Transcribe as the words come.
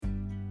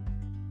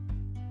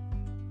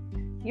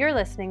You're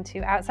listening to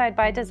Outside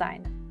by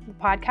Design, the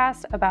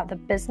podcast about the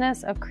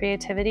business of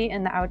creativity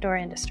in the outdoor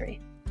industry.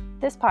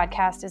 This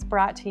podcast is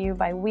brought to you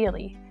by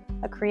Wheelie,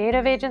 a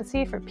creative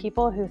agency for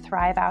people who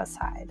thrive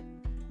outside.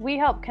 We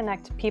help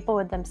connect people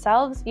with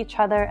themselves, each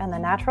other, and the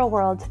natural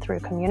world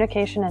through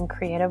communication and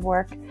creative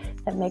work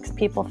that makes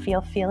people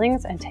feel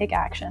feelings and take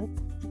action.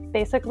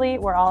 Basically,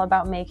 we're all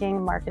about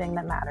making marketing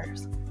that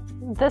matters.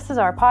 This is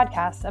our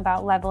podcast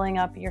about leveling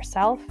up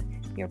yourself,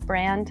 your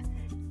brand,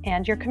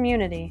 and your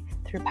community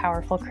through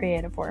powerful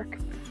creative work.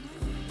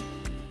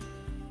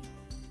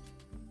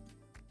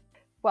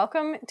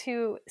 Welcome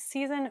to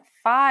season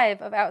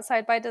 5 of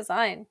Outside by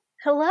Design.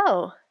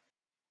 Hello.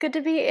 Good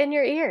to be in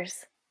your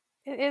ears.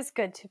 It is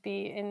good to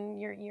be in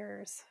your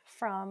ears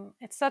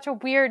it's such a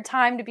weird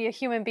time to be a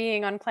human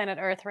being on planet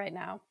Earth right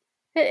now.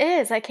 It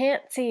is. I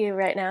can't see you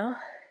right now.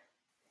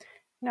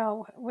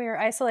 No, we're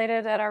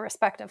isolated at our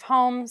respective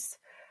homes.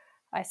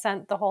 I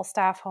sent the whole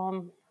staff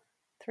home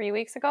 3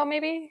 weeks ago,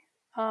 maybe.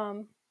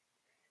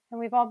 And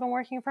we've all been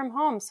working from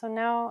home. So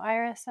now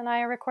Iris and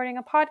I are recording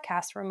a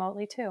podcast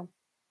remotely too.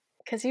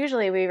 Because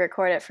usually we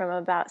record it from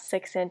about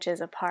 6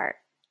 inches apart.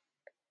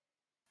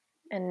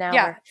 And now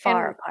we're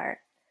far apart.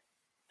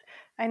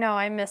 I know.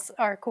 I miss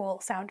our cool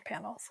sound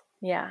panels.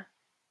 Yeah.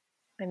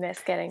 I miss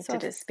getting to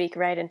just speak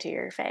right into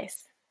your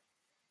face.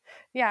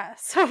 Yeah.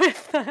 So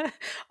if the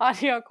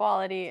audio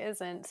quality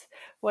isn't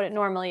what it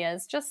normally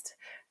is, just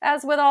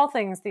as with all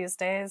things these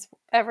days,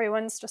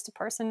 everyone's just a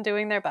person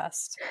doing their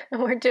best.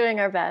 We're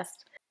doing our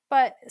best.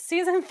 But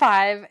season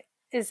 5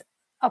 is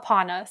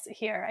upon us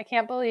here. I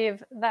can't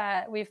believe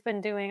that we've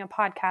been doing a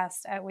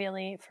podcast at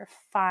Wheelie for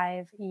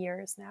 5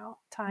 years now.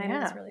 Time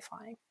is really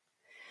flying.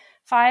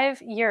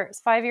 5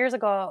 years. 5 years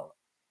ago,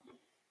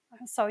 I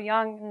was so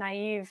young,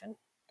 naive, and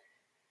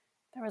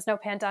there was no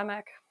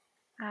pandemic.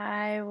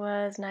 I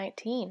was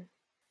 19.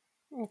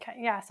 Okay,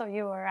 yeah, so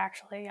you were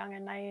actually young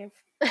and naive.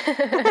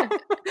 I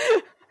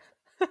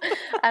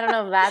don't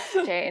know if that's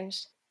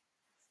changed.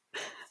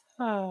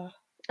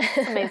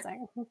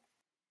 Amazing.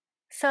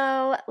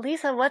 So,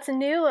 Lisa, what's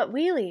new at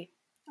Wheelie?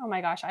 Oh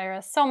my gosh,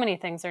 Iris, so many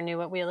things are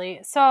new at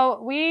Wheelie.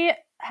 So we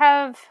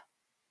have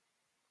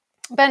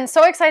been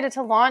so excited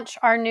to launch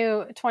our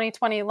new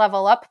 2020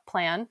 Level Up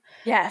plan.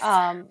 Yes.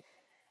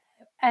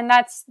 And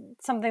that's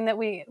something that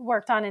we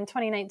worked on in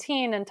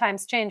 2019, and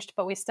times changed,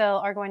 but we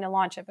still are going to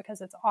launch it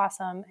because it's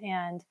awesome.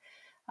 And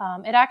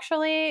it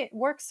actually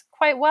works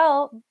quite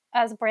well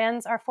as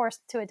brands are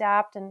forced to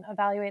adapt and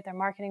evaluate their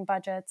marketing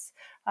budgets.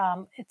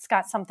 It's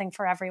got something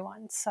for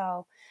everyone.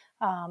 So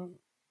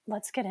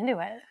let's get into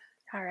it.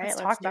 All right, let's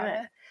talk talk about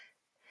about it.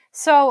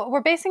 So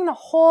we're basing the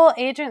whole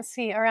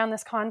agency around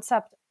this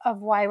concept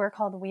of why we're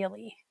called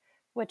Wheelie,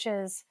 which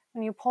is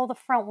when you pull the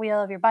front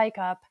wheel of your bike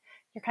up,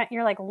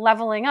 you're like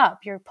leveling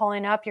up. You're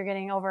pulling up, you're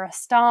getting over a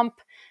stump.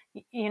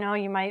 You know,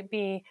 you might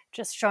be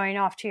just showing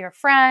off to your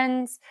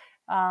friends,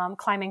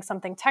 climbing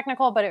something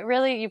technical, but it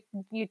really,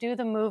 you do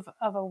the move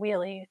of a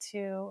wheelie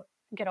to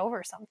get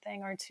over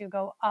something or to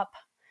go up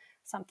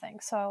something.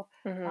 So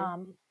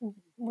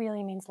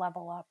wheelie means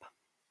level up.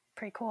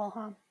 Pretty cool,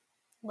 huh?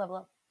 Level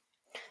up.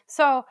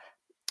 So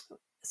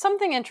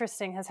something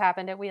interesting has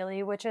happened at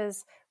Wheelie, which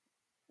is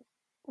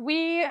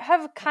we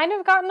have kind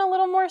of gotten a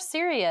little more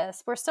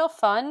serious. We're still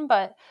fun,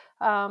 but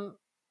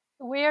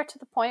we are to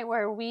the point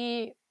where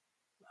we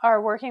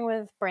are working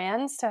with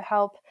brands to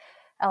help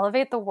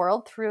elevate the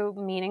world through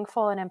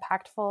meaningful and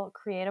impactful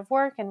creative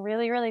work and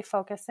really, really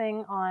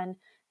focusing on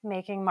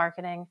making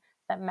marketing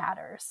that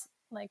matters.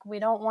 Like, we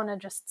don't want to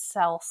just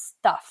sell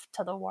stuff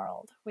to the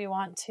world. We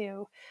want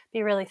to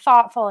be really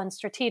thoughtful and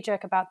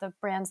strategic about the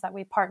brands that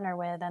we partner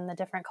with and the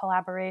different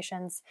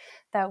collaborations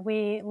that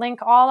we link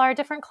all our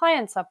different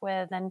clients up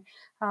with. And,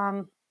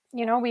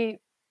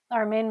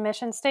 our main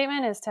mission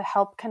statement is to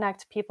help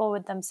connect people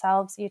with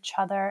themselves, each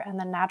other, and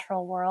the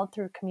natural world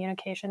through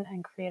communication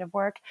and creative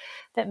work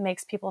that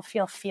makes people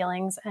feel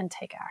feelings and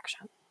take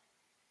action.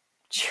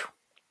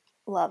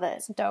 Love it.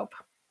 It's dope.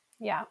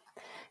 Yeah.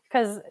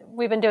 Because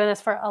we've been doing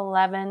this for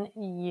 11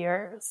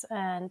 years,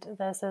 and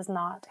this is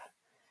not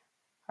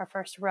our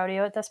first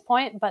rodeo at this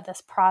point, but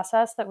this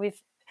process that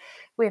we've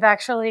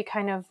actually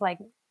kind of like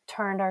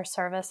turned our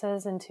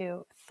services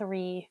into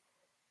 3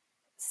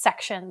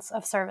 sections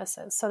of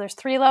services. So there's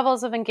 3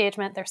 levels of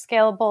engagement. They're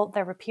scalable,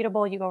 they're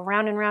repeatable. You go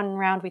round and round and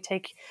round. We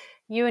take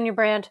you and your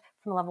brand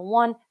from level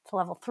 1 to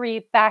level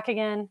 3, back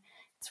again.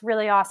 It's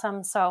really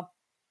awesome. So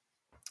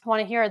I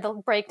want to hear the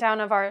breakdown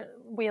of our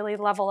Wheelie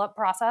level up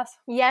process.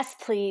 Yes,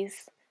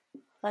 please.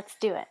 Let's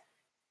do it.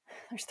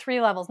 There's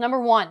 3 levels. Number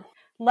 1,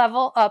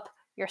 level up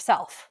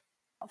yourself.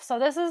 So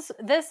this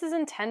is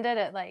intended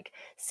at like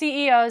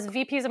CEOs,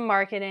 VPs of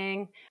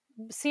marketing,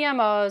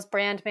 CMOs,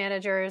 brand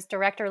managers,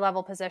 director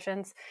level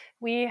positions.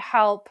 We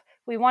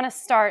want to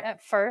start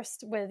at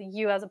first with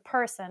you as a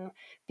person,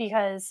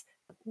 because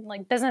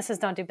like businesses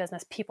don't do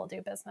business, people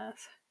do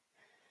business.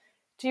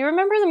 Do you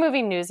remember the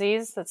movie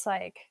Newsies? That's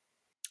like,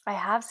 I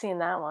have seen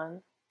that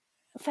one.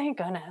 Thank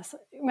goodness.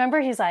 Remember,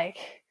 he's like,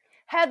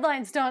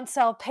 headlines don't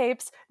sell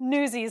papes,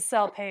 Newsies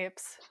sell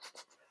papes.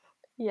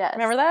 Yes.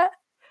 Remember that?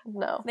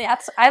 No.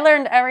 I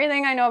learned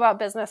everything I know about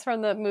business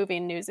from the movie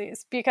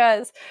Newsies,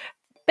 because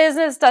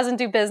business doesn't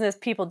do business,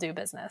 people do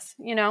business,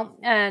 you know?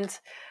 And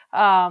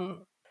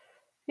level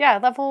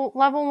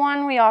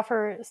 1 we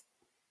offer,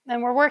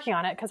 and we're working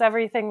on it because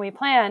everything we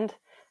planned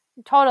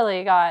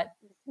totally got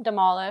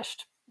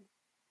demolished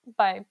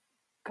by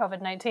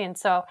COVID-19.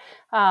 So,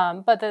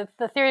 but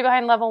the theory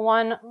behind level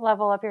 1,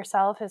 level up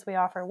yourself, is we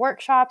offer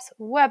workshops,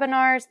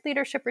 webinars,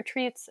 leadership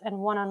retreats, and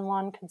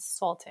one-on-one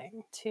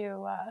consulting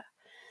to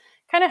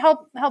kind of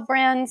help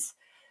brands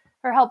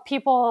or help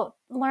people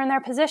learn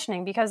their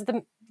positioning. Because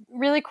the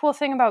really cool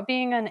thing about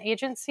being an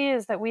agency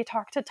is that we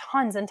talk to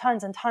tons and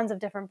tons and tons of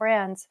different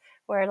brands,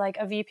 where like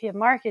a VP of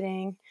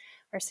marketing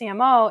or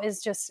CMO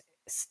is just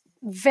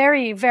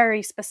very,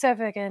 very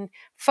specific and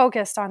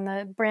focused on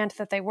the brand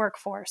that they work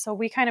for. So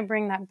we kind of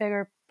bring that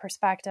bigger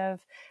perspective.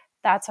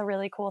 That's a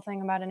really cool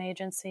thing about an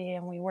agency.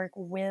 And we work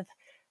with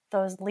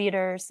those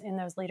leaders in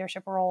those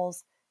leadership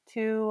roles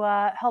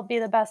to help be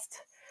the best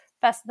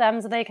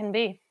thems they can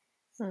be.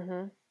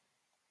 Mm-hmm.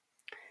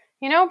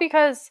 You know,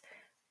 because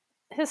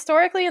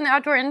historically in the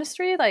outdoor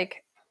industry,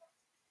 like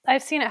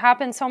I've seen it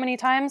happen so many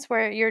times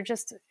where you're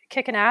just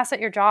kicking ass at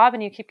your job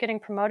and you keep getting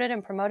promoted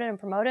and promoted and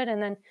promoted.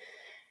 And then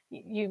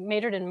you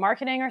majored in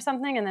marketing or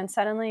something, and then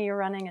suddenly you're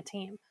running a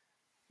team.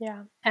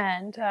 Yeah.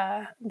 And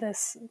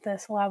this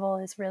level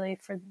is really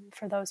for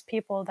those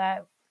people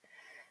that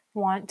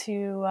want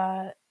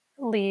to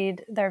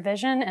lead their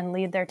vision and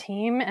lead their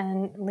team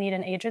and lead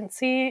an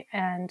agency.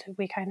 And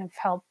we kind of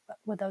help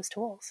with those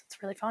tools.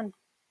 It's really fun.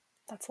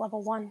 That's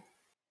level 1.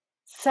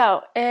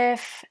 So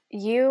if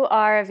you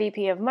are a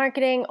VP of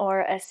marketing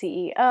or a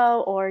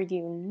CEO, or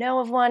you know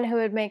of one who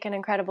would make an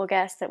incredible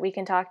guest that we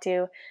can talk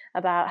to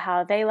about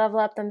how they level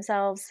up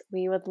themselves,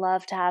 we would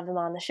love to have them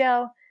on the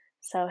show.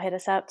 So hit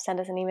us up, send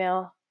us an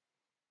email,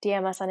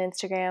 DM us on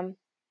Instagram,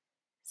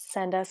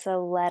 send us a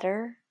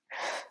letter.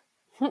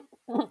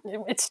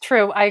 It's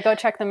true. I go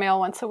check the mail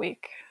once a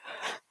week.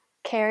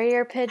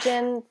 Carrier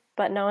pigeon,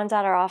 but no one's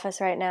at our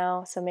office right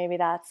now, so maybe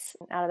that's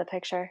out of the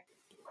picture.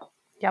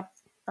 Yep.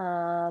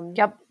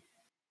 Yep.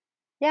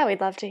 Yeah,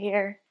 we'd love to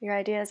hear your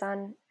ideas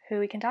on who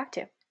we can talk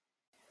to.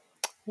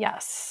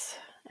 Yes.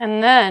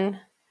 And then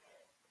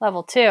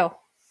level 2.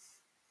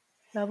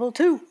 Level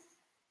 2.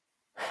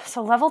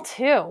 So level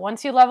 2,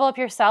 once you level up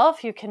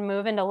yourself, you can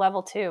move into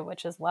level 2,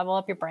 which is level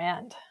up your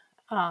brand.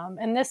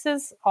 And this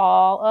is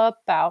all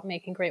about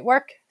making great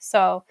work.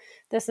 So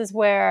this is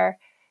where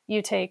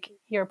you take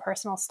your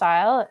personal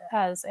style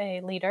as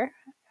a leader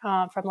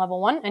from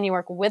level 1, and you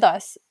work with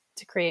us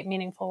to create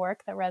meaningful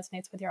work that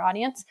resonates with your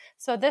audience.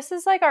 So this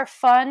is like our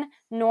fun,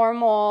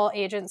 normal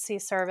agency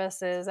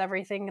services,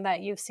 everything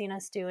that you've seen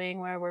us doing,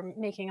 where we're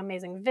making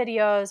amazing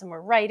videos and we're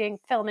writing,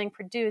 filming,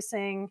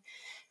 producing,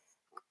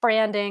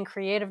 branding,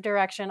 creative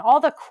direction, all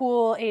the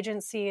cool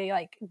agency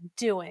like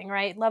doing,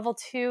 right? Level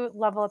 2,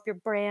 level up your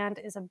brand,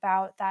 is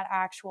about that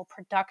actual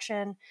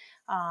production.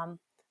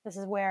 This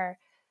is where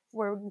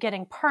we're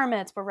getting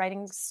permits, we're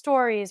writing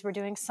stories, we're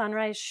doing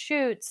sunrise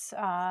shoots,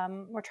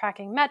 we're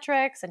tracking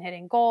metrics and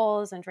hitting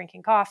goals and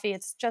drinking coffee.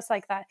 It's just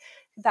like that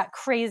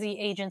crazy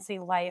agency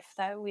life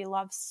that we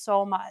love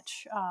so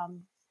much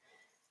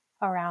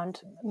around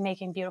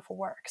making beautiful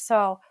work.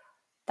 So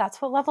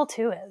that's what level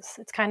 2 is.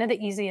 It's kind of the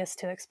easiest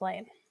to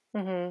explain.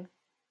 Mm-hmm.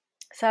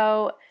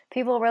 So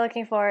people we're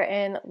looking for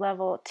in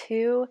level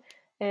 2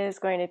 is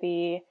going to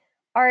be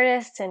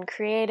artists and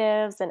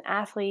creatives and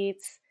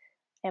athletes,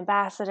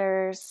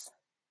 ambassadors.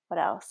 What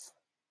else?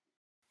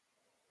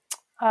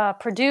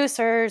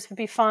 Producers would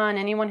be fun.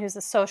 Anyone who's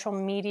a social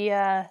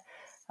media,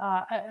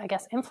 I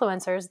guess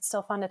influencers. It's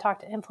still fun to talk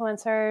to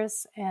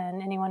influencers,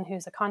 and anyone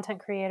who's a content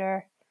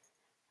creator.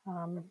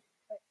 I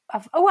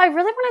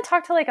really want to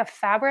talk to like a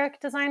fabric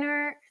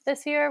designer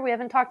this year. We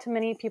haven't talked to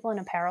many people in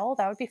apparel.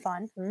 That would be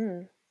fun.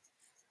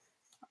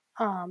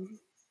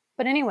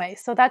 But anyway,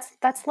 so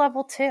that's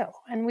level 2,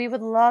 and we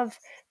would love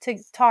to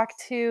talk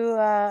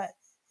to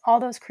all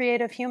those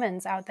creative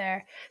humans out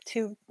there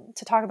to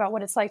talk about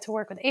what it's like to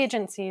work with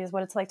agencies,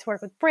 what it's like to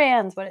work with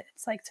brands, what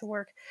it's like to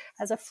work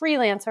as a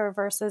freelancer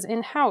versus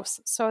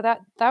in-house. So that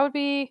would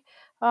be,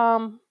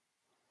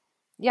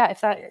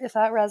 if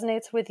that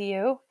resonates with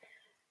you,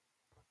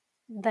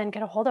 then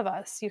get a hold of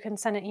us. You can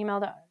send an email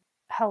to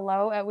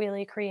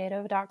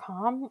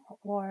hello@wheeliecreative.com,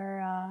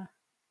 or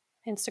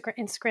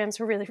Instagram's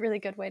a really, really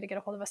good way to get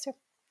a hold of us too.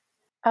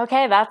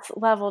 Okay, that's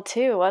level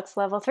 2. What's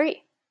level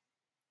 3?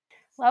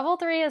 Level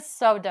 3 is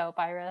so dope,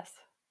 Iris.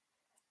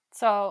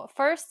 So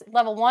first,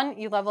 level 1,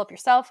 you level up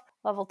yourself.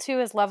 Level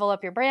 2 is level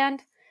up your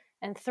brand.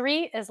 And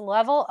 3 is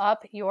level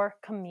up your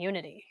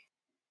community.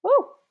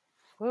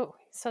 Woo.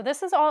 So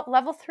this is all,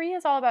 level 3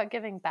 is all about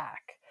giving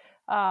back.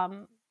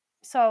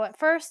 So at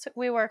first,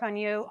 we work on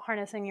you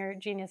harnessing your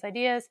genius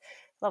ideas.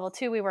 Level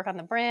 2, we work on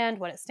the brand,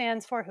 what it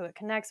stands for, who it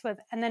connects with.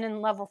 And then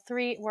in level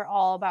 3, we're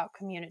all about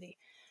community.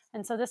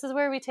 And so this is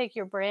where we take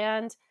your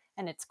brand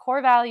and its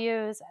core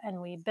values,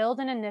 and we build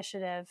an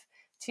initiative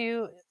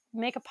to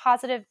make a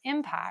positive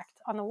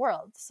impact on the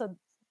world. So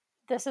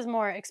This is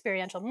more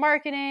experiential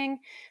marketing.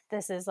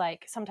 This is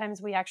like sometimes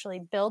we actually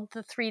build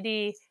the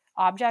 3D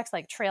objects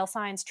like trail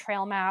signs,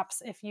 trail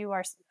maps. If you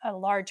are a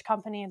large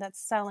company that's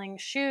selling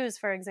shoes,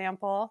 for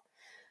example,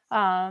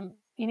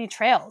 you need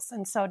trails.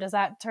 And so does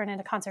that turn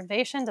into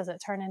conservation? Does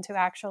it turn into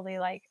actually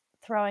like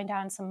throwing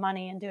down some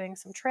money and doing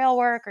some trail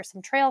work or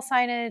some trail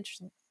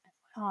signage?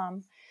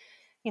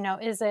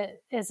 Is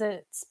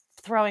it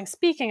throwing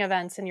speaking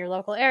events in your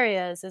local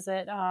areas? Is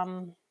it,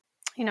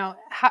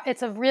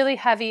 it's a really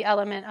heavy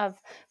element of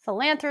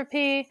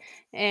philanthropy,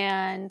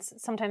 and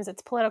sometimes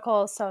it's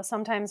political. So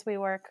sometimes we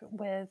work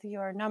with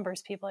your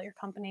numbers people at your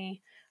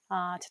company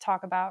to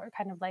talk about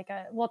kind of like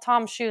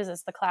Tom Shoes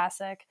is the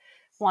classic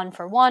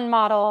 1-for-1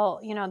 model.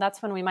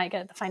 That's when we might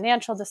get the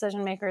financial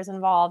decision makers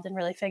involved and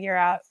really figure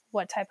out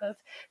what type of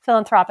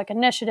philanthropic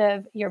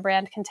initiative your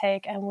brand can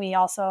take. And we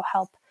also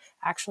help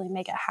actually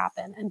make it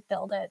happen and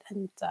build it.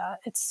 And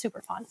it's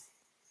super fun.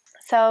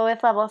 So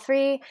with Level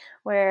 3,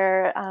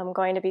 we're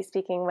going to be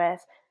speaking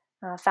with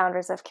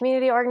founders of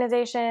community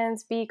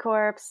organizations, B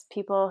Corps,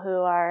 people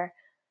who are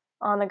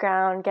on the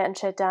ground getting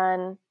shit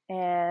done,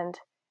 and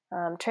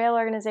trail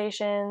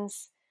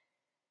organizations,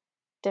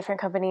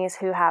 different companies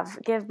who have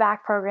give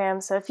back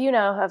programs. So if you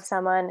know of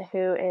someone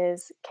who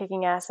is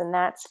kicking ass in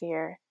that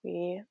sphere,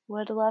 we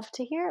would love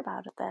to hear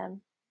about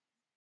them.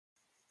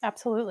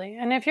 Absolutely.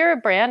 And if you're a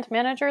brand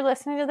manager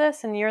listening to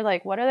this and you're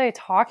like, what are they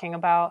talking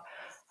about?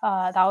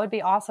 That would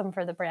be awesome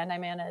for the brand I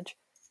manage.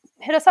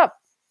 Hit us up.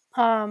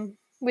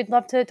 We'd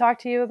love to talk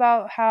to you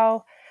about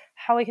how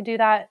we could do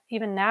that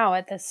even now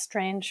at this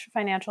strange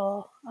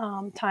financial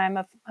time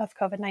of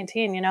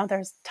COVID-19.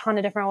 There's a ton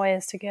of different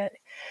ways to get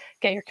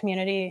your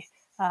community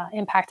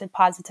impacted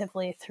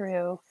positively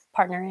through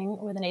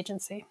partnering with an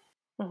agency.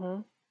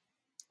 Mm-hmm.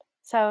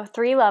 So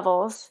 3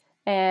 levels,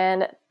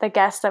 and the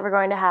guests that we're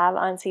going to have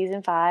on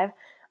season 5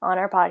 on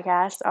our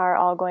podcast are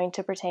all going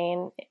to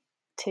pertain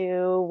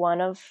to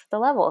one of the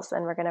levels,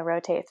 and we're going to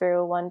rotate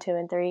through 1, 2,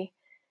 and 3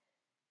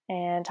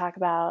 and talk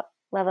about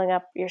leveling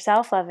up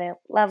yourself,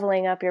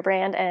 leveling up your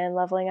brand, and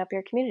leveling up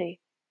your community.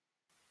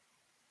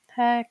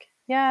 Heck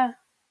yeah.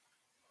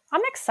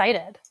 I'm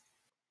excited.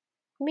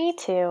 Me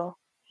too.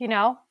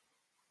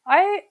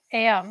 I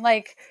am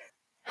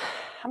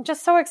I'm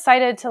just so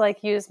excited to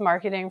use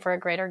marketing for a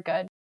greater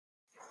good.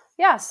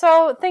 Yeah,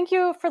 so thank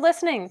you for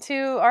listening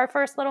to our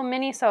first little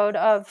mini-sode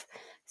of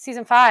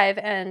season 5,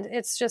 and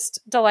it's just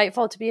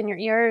delightful to be in your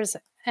ears,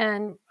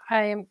 and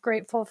I am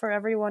grateful for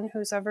everyone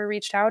who's ever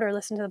reached out or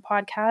listened to the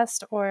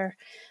podcast or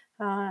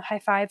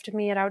high-fived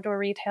me at Outdoor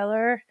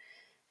Retailer,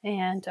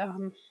 and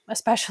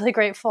especially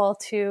grateful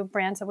to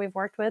brands that we've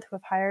worked with who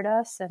have hired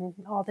us and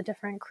all the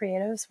different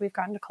creatives we've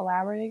gotten to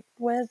collaborate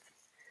with.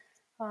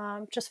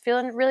 Just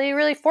feeling really,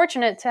 really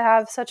fortunate to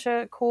have such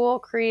a cool,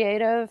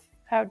 creative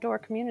outdoor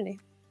community.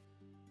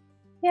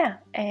 Yeah,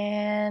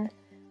 and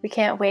we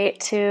can't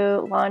wait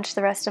to launch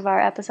the rest of our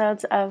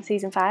episodes of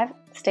season 5.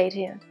 Stay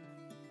tuned.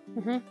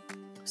 Mm-hmm.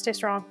 Stay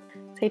strong.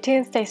 Stay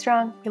tuned, stay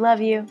strong. We love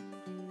you.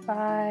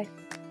 Bye.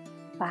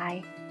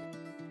 Bye.